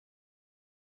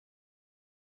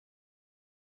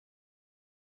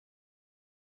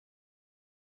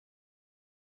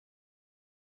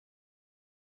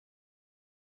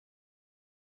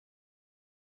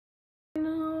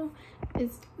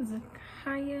It's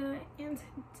Zakaya, and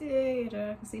today, as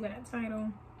you can see by that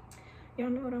title,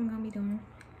 y'all know what I'm gonna be doing.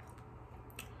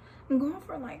 I'm going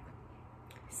for like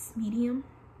medium,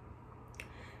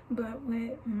 but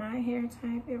with my hair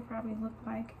type, it'll probably look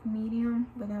like medium,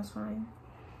 but that's fine.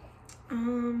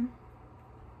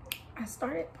 I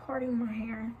started parting my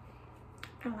hair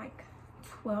at like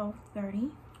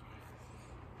 12:30.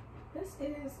 This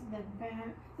is the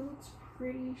back. It looks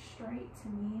pretty straight to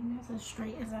me, and that's as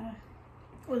straight as I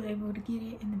was able to get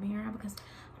it in the mirror, because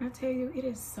when I tell you, it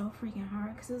is so freaking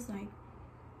hard, because it's like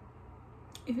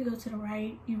if you go to the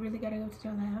right, you really gotta go to the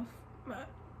left. But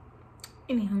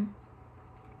anywho,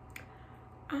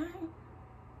 I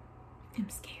am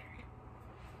scared.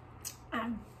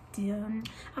 I've done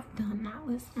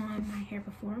knotless on my hair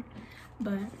before,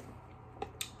 but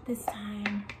this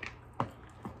time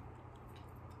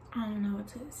I don't know what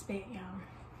to expect, y'all.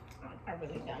 I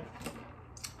really don't.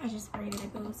 I just pray that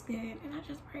it goes good, and I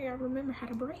just pray I remember how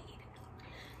to braid.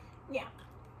 Yeah.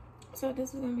 So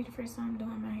this is gonna be the first time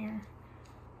doing my hair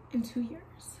in 2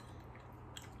 years.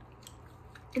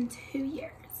 In 2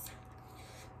 years.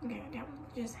 Okay, that one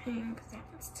just hang because that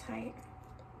one's tight.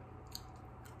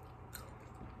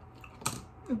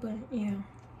 But yeah,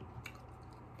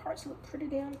 parts look pretty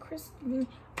damn crisp. I mean,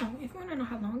 if you want to know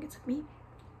how long it took me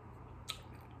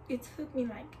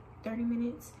like 30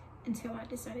 minutes until I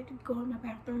decided to go in my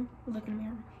bathroom, look in the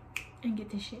mirror, and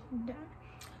get this shit done.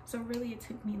 So really, it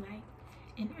took me like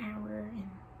an hour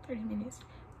and 30 minutes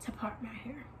to part my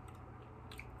hair.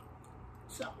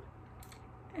 So,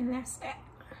 and that's that.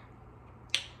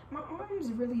 My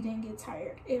arms really didn't get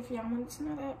tired. If y'all wanted to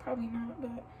know that, probably not,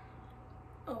 but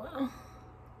oh well.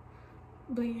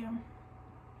 But yeah,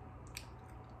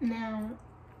 now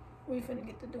we finna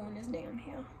get to doing this damn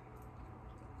hair.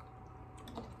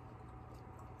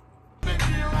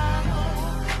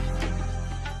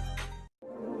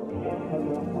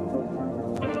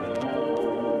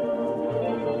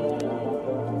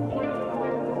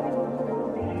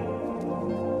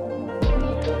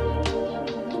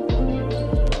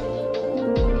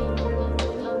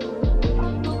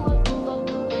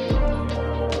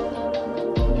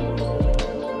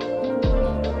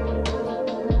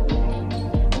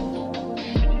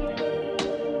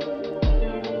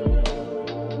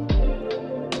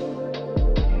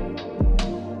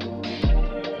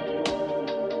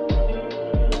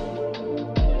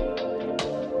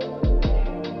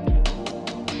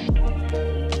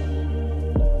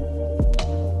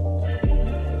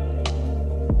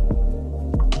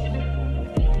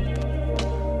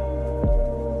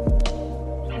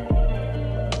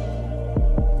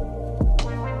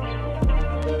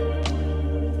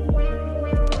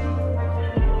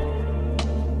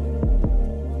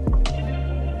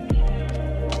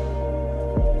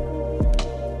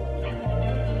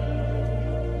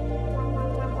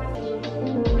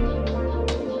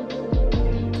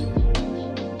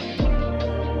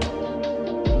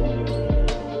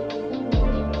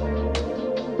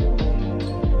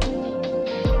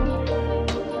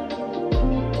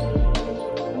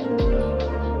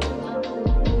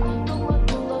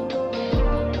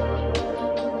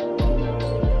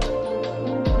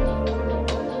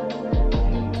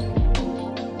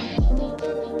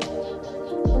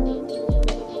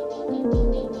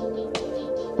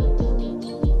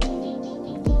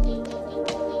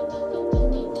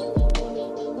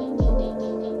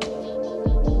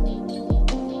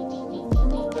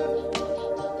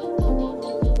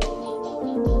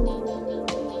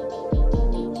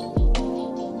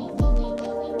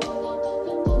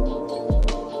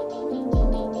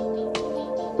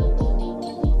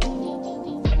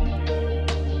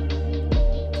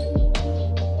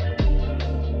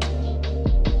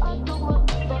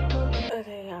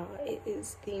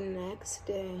 The next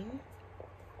day,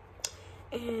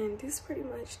 and this pretty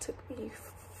much took me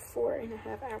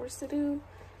 4.5 hours to do,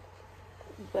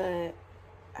 but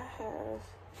I have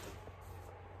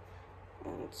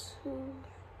 1, 2,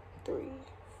 3,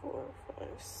 4, 5,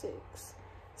 6,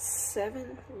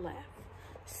 7 left.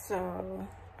 So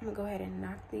I'm gonna go ahead and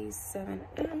knock these 7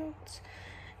 out,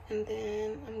 and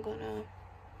then I'm gonna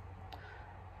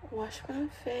wash my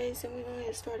face, and we're gonna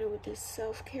get started with this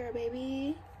self-care,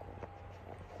 baby.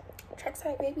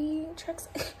 Trackside, baby,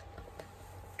 trackside.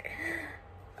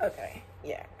 Okay,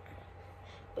 yeah.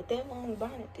 But that long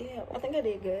bonnet did, I think I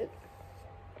did good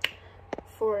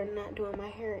for not doing my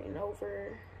hair in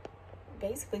over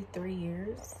basically 3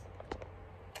 years.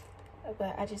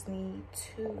 But I just need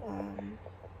to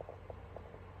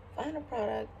find a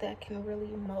product that can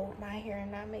really mold my hair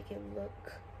and not make it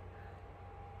look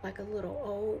like a little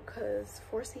old, because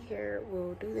 4C hair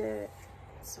will do that.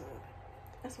 So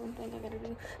That's one thing I gotta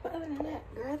do. But other than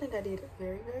that, girl, I think I did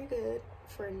very, very good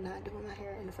for not doing my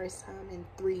hair in the first time in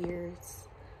 3 years.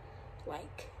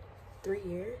 Like, 3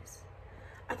 years?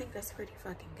 I think that's pretty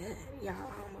fucking good. Y'all,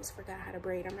 I almost forgot how to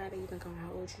braid. I'm not even gonna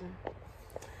hold you.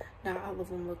 Now, all of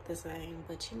them look the same,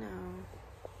 but you know,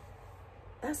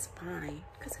 that's fine.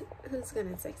 Because who's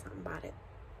gonna say something about it?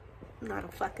 Not a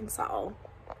fucking soul.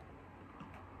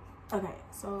 Okay,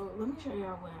 so let me show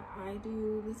y'all what I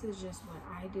do. This is just what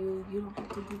I do. You don't have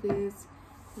to do this,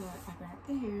 but I grab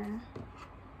the hair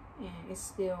and it's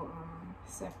still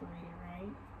separated,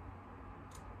 right?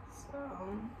 So,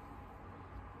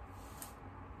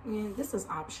 and this is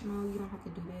optional. You don't have to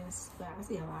do this, but I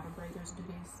see a lot of braiders do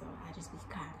this, so I just be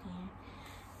copying.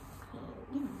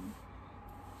 You know,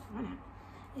 why not?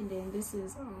 And then this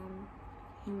is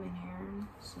human hair,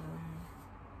 so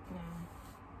you know.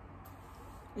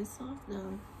 It's soft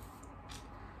though.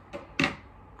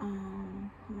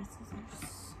 My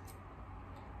scissors.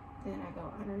 Then I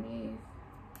go underneath,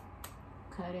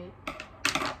 cut it,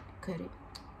 cut it,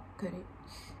 cut it,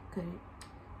 cut it,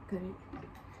 cut it.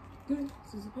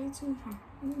 This is way too high.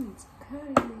 You need to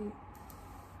cut it.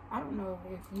 I don't know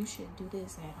if you should do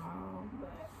this at all,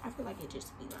 but I feel like it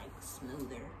just be like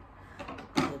smoother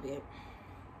a little bit.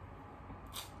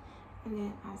 And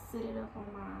then I set it up on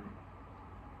my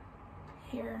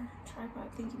hair tripod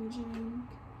thingy-majig,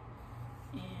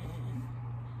 and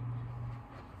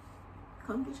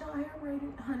come get your hair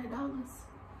braided, $100.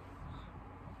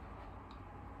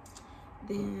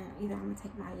 Then either I'm gonna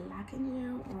take my locking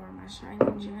gel or my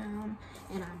shining gel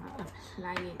and I'm gonna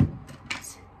apply it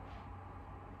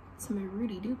to my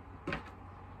Rudy Doo.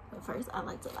 But first I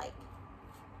like to like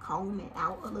comb it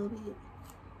out a little bit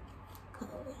cause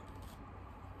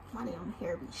my damn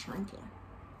hair be shrinking.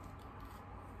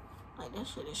 Like that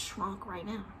shit is shrunk right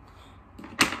now.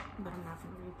 But I'm not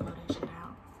gonna re-blow that shit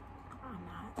out. I'm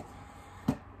not.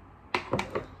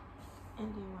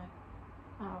 And then like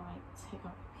I'll like take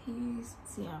off a piece,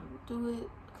 see how I'm gonna do it.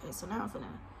 Okay, so now I'm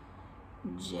gonna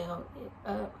gel it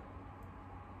up.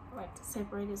 I like to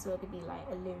separate it so it could be like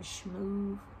a little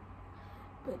smooth.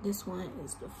 But this one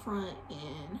is the front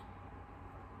and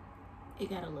it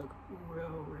gotta look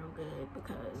real good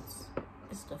because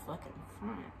it's the fucking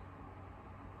front.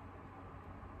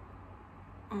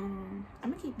 I'm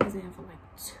gonna keep these in for like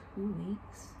 2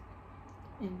 weeks,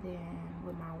 and then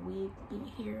with my wig in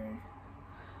here.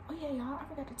 Oh yeah, y'all, I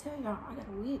forgot to tell y'all I got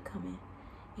a wig coming,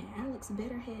 and Alex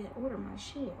better had order my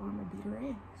shit or I'm gonna beat her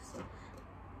ass.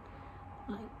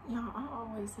 Like y'all, I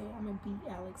always say I'm gonna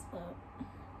beat Alex up,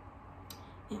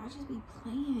 and I just be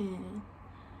playing.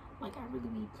 Like I really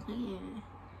be playing.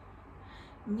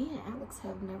 Me and Alex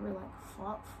have never like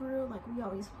fought for real. Like we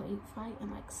always played fight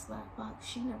and like slap box.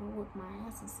 She never whooped my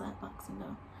ass in slap boxing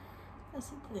though. That's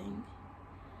the thing.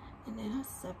 And then I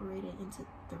separated into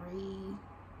 3.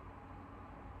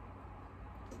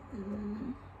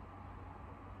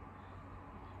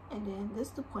 And then this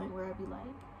is the point where I be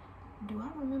like, do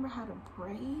I remember how to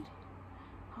braid?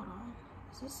 Hold on.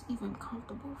 Is this even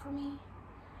comfortable for me?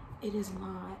 It is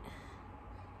not.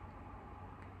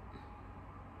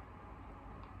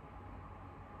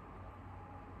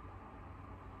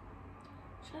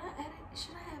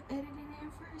 Should I have edited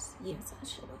in first? Yes, I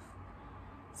should have.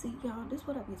 See, y'all, this is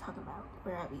what I be talking about.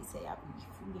 Where I be say I be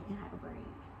forgetting how to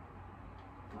braid.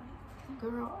 Like,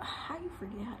 girl, how you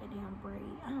forget how to damn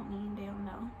braid? I don't even damn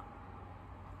know.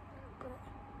 But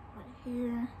right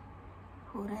here,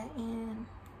 pull that in.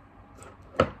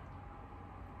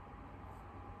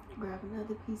 Grab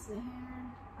another piece of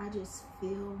hair. I just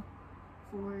feel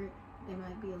for it. It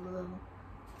might be a little.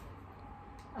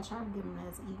 I try to get them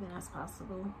as even as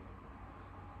possible,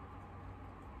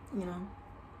 you know.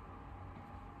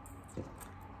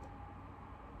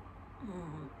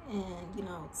 And you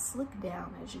know, slick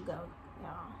down as you go,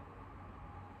 y'all.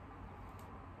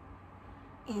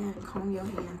 And comb your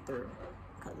hand through,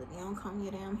 because if you don't comb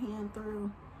your damn hand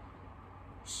through,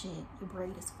 shit, your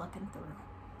braid is fucking through.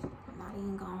 I'm not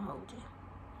even gonna hold you.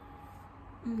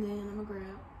 And then I'm gonna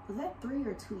grab, was that 3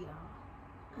 or 2, y'all?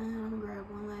 And I'm gonna grab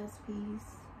one last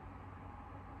piece.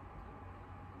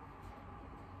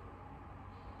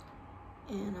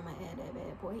 And I'm gonna add that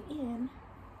bad boy in.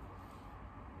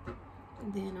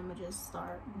 And then I'm gonna just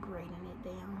start braiding it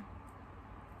down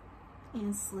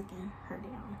and slicking her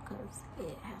down because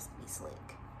it has to be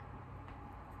slick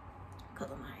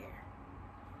because of my hair.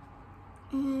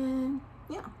 And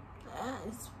yeah, that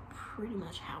is pretty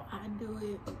much how I do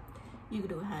it. You can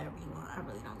do it however you want. I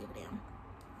really don't give a damn.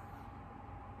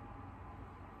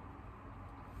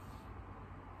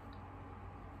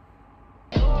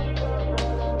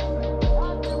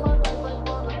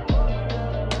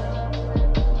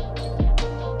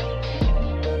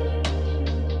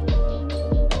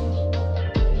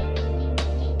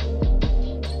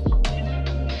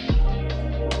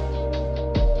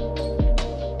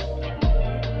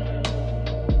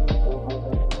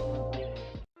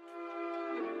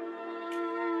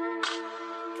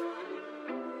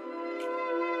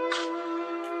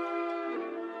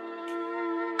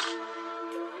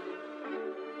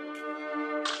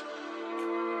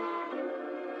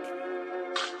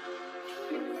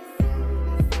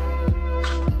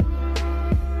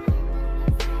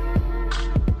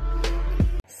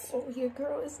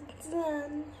 girl is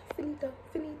done. Finito,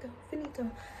 finito,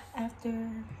 finito. After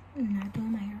not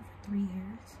doing my hair for 3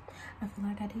 years, I feel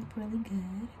like I did really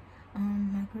good.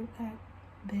 My group got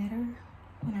better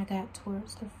when I got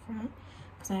towards the front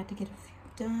because I had to get a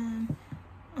few done.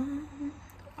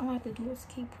 All I have to do is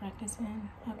keep practicing.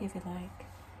 I'll give it like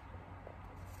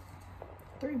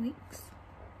 3 weeks.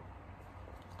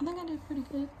 I think I did pretty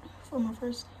good for my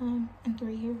first time in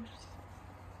 3 years.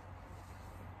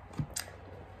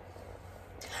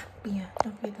 But yeah,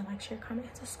 don't forget to like, share, comment,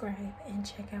 and subscribe, and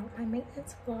check out my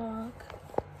maintenance vlog.